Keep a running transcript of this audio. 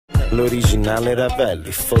L'originale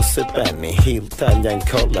Ravelli, fosse Penny Hill, taglia in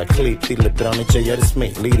colla, clip di LeBron e J.R.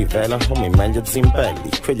 Smith, li rivela come meglio zimbelli,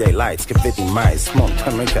 quegli highlights che vedi mai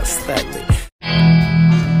smontano i castelli.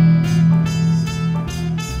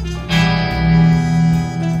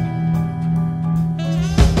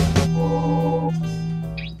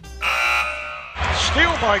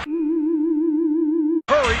 Steal by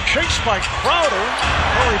Curry, chased by Crowder.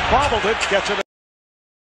 Curry bobbled it, gets it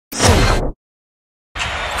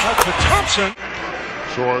out to Thompson.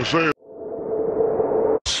 So Isaiah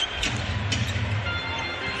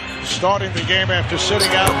Starting the game after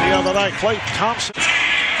sitting out the other night, Klay Thompson.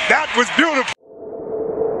 that was beautiful.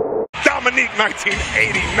 Dominique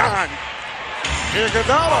 1989.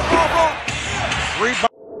 Erredouble. Rebound.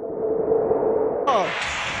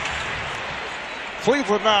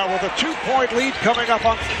 Cleveland now with a 2-point lead coming up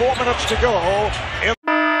on 4 minutes to go. In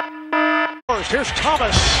first, here's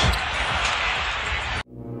Thomas.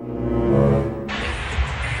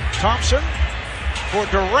 Thompson for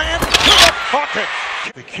Durant to the bucket.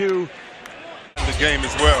 The cue. The game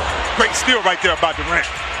as well. Great steal right there by Durant.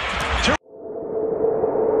 It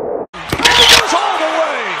goes all the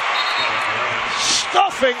way.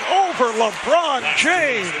 Stuffing over LeBron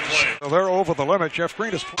James. Well, they're over the limit. Jeff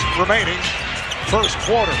Green is remaining. First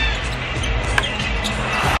quarter.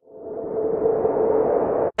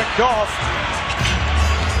 Goff.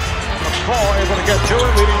 McCall able to get to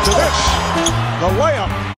it, leading to this. The layup.